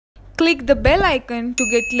Click the bell icon to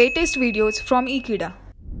get latest videos from Ekeeda.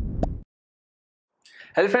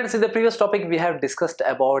 Hello friends, in the previous topic we have discussed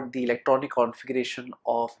about the electronic configuration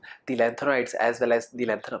of the lanthanoids as well as the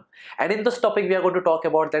lanthanum. And in this topic we are going to talk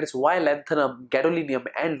about that is why lanthanum, gadolinium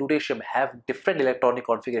and lutetium have different electronic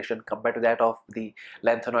configuration compared to that of the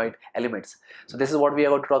lanthanoid elements. So this is what we are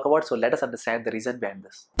going to talk about. So let us understand the reason behind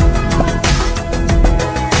this.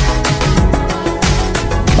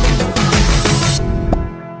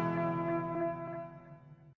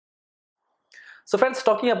 So friends,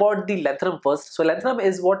 talking about the lanthanum first. So lanthanum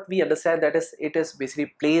is what we understand, that is, it is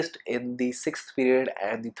basically placed in the 6th period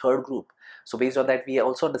and the 3rd group. So based on that, we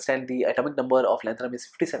also understand the atomic number of lanthanum is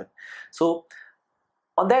 57. So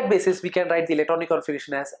on that basis, we can write the electronic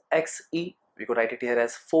configuration as Xe. We could write it here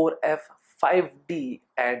as 4f, 5d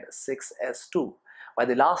and 6s2. While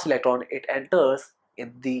the last electron, it enters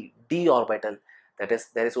in the d orbital. That is,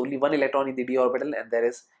 there is only one electron in the d orbital and there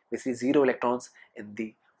is basically 0 electrons in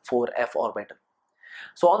the 4f orbital.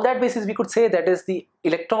 So on that basis, we could say that is the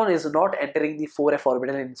electron is not entering the 4f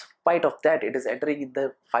orbital, and in spite of that it is entering in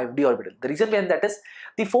the 5d orbital. The reason behind that is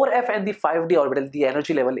the 4f and the 5d orbital, the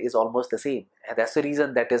energy level is almost the same, and that's the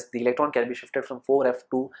reason that is the electron can be shifted from 4f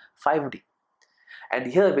to 5d.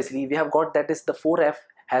 And here basically we have got that is the 4f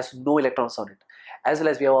has no electrons on it, as well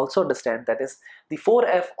as we have also understand that is the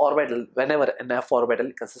 4f orbital, whenever an f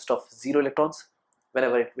orbital consists of 0 electrons,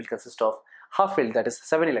 whenever it will consist of half filled, that is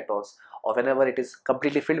 7 electrons, or whenever it is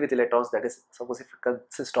completely filled with electrons, that is, suppose if it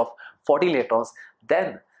consists of 14 electrons,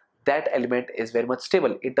 then that element is very much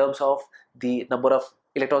stable in terms of the number of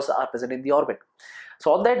electrons are present in the orbit.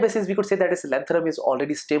 So on that basis, we could say that is lanthanum is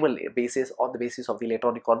already stable on the basis of the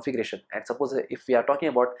electronic configuration. And suppose if we are talking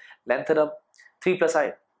about lanthanum 3+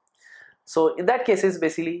 ion, so in that case is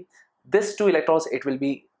basically this 2 electrons, it will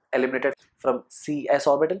be eliminated from Cs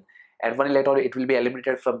orbital, and 1 electron it will be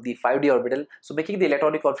eliminated from the 5d orbital, so making the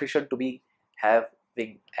electronic configuration to be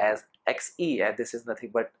having as Xe, and this is nothing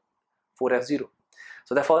but 4f0.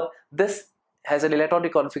 So therefore this has an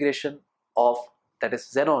electronic configuration of, that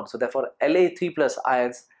is, xenon. So therefore La3+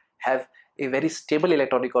 ions have a very stable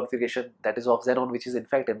electronic configuration, that is of xenon, which is in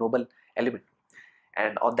fact a noble element.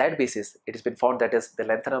 And on that basis it has been found that is the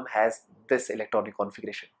lanthanum has this electronic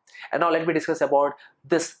configuration. And now let me discuss about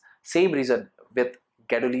this same reason with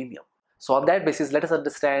gadolinium. So on that basis, let us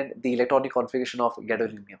understand the electronic configuration of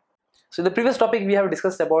gadolinium. So in the previous topic, we have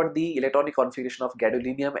discussed about the electronic configuration of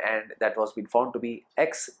gadolinium, and that was been found to be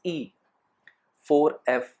Xe,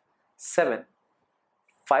 4f7,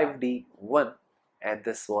 5d1, and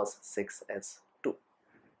this was 6s2.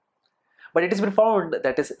 But it has been found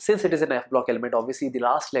that is, since it is an f block element, obviously the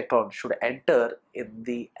last electron should enter in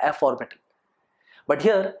the f orbital. But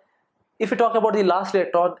here, if we talk about the last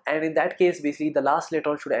electron, and in that case basically the last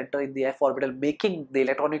electron should enter in the f orbital, making the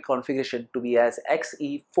electronic configuration to be as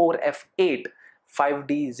Xe, 4f8,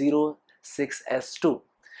 5d0, 6s2.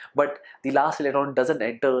 But the last electron doesn't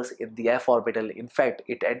enter in the f orbital. In fact,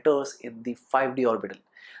 it enters in the 5d orbital.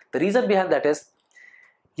 The reason behind that is,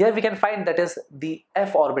 here we can find that is the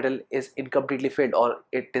f orbital is incompletely filled, or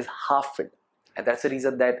it is half filled, and that's the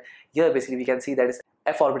reason that here basically we can see that is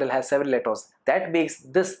f orbital has 7 electrons. That makes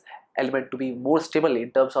this element to be more stable in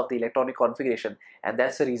terms of the electronic configuration, and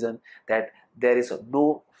that's the reason that there is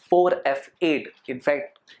no 4f8. In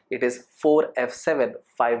fact, it is 4f7,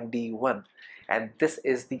 5d1, and this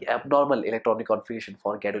is the abnormal electronic configuration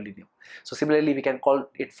for gadolinium. So similarly we can call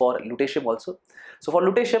it for lutetium also. So for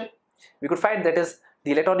lutetium we could find that is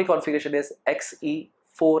the electronic configuration is Xe,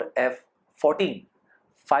 4f14,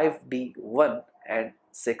 5d1 and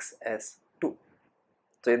 6s2.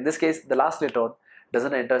 So in this case the last electron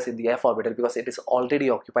doesn't enter in the f orbital because it is already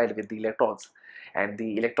occupied with the electrons, and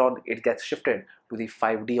the electron, it gets shifted to the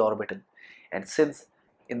 5d orbital. And since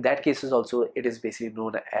in that cases also it is basically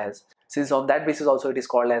known as, since on that basis also it is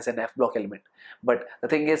called as an f block element. But the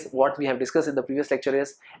thing is, what we have discussed in the previous lecture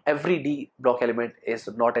is every d block element is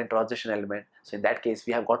not a transition element. So in that case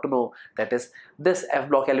we have got to know that is this f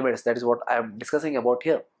block elements, that is what I am discussing about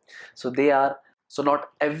here. So they are, so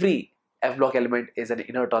not every f block element is an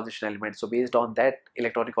inner transition element. So based on that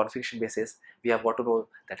electronic configuration basis, we have got to know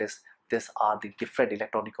that is these are the different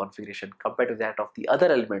electronic configuration compared to that of the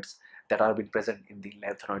other elements that are being present in the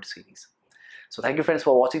lanthanoid series. So thank you friends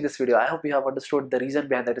for watching this video. I hope you have understood the reason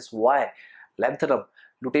behind that is why lanthanum,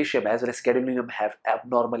 lutetium as well as gadolinium have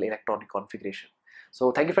abnormal electronic configuration.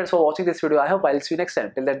 So thank you friends for watching this video. I hope I'll see you next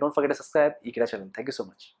time. Till then, don't forget to subscribe Ekeeda channel. Thank you so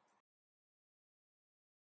much.